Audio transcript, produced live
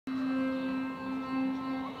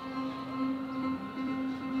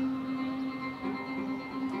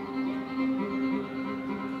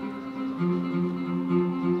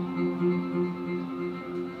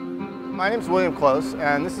My name's William Close,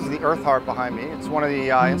 and this is the Earth Harp behind me. It's one of the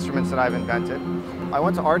instruments that I've invented. I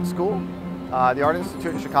went to art school, the Art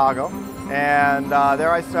Institute in Chicago, and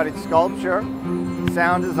there I studied sculpture,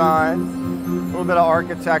 sound design, a little bit of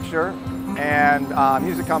architecture, and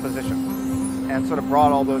music composition, and sort of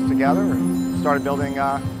brought all those together and started building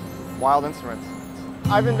wild instruments.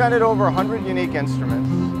 I've invented over 100 unique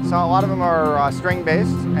instruments. So a lot of them are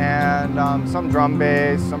string-based, and some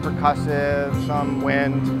drum-based, some percussive, some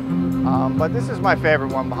wind. But this is my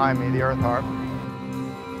favorite one behind me, the Earth Harp.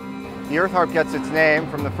 The Earth Harp gets its name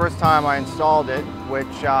from the first time I installed it,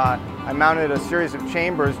 which I mounted a series of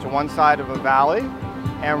chambers to one side of a valley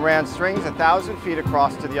and ran strings 1,000 feet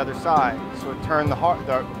across to the other side. So it turned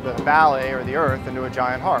the valley, or the earth, into a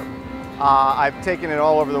giant harp. I've taken it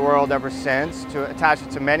all over the world ever since to attach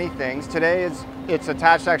it to many things. Today it's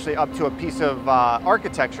attached actually up to a piece of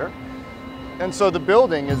architecture, and so the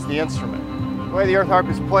building is the instrument. The way the Earth Harp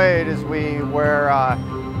is played is we wear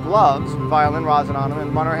gloves with violin rosin on them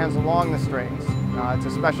and run our hands along the strings. It's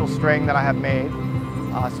a special string that I have made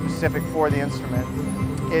specific for the instrument.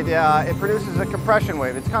 It produces a compression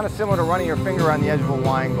wave. It's kind of similar to running your finger on the edge of a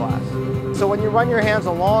wine glass. So when you run your hands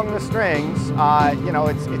along the strings, you know,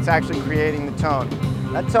 it's actually creating the tone.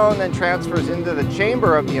 That tone then transfers into the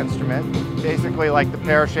chamber of the instrument, basically like the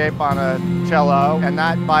pear shape on a cello, and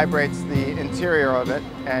that vibrates the interior of it,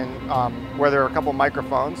 and where there are a couple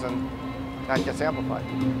microphones, and that gets amplified.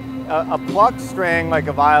 A plucked string, like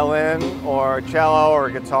a violin or a cello or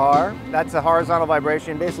a guitar, that's a horizontal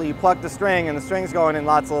vibration. Basically, you pluck the string, and the string's going in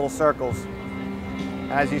lots of little circles.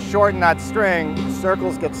 And as you shorten that string, the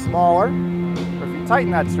circles get smaller. Or if you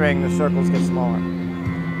tighten that string, the circles get smaller.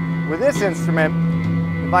 With this instrument,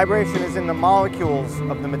 the vibration is in the molecules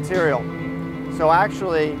of the material. So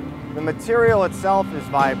actually, the material itself is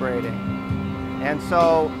vibrating. And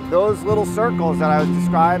so those little circles that I was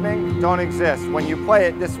describing don't exist when you play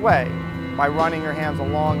it this way, by running your hands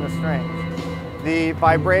along the strings. The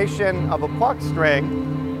vibration of a plucked string,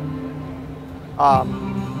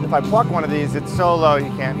 if I pluck one of these, it's so low you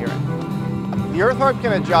can't hear it. The Earth Harp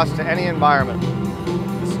can adjust to any environment.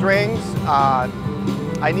 The strings,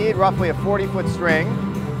 I need roughly a 40-foot string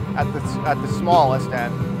at the smallest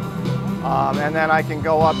end, and then I can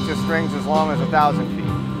go up to strings as long as 1,000 feet.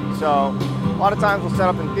 So a lot of times we'll set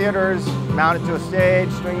up in theaters, mount it to a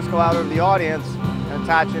stage, strings go out over the audience, and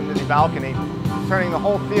attach it into the balcony, turning the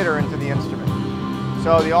whole theater into the instrument.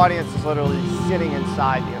 So the audience is literally sitting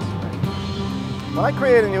inside the instrument. When I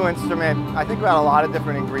create a new instrument, I think about a lot of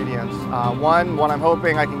different ingredients. One, what I'm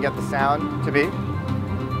hoping I can get the sound to be.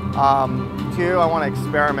 Two, I want to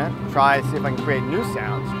experiment, try, see if I can create new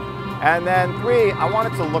sounds. And then three, I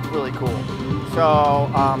want it to look really cool. So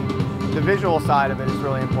the visual side of it is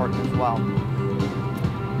really important as well.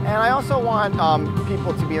 And I also want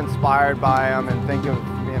people to be inspired by them and think of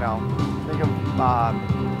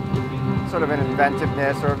sort of an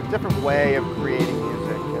inventiveness or a different way of creating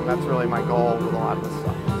music. And that's really my goal with a lot of this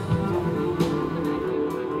stuff.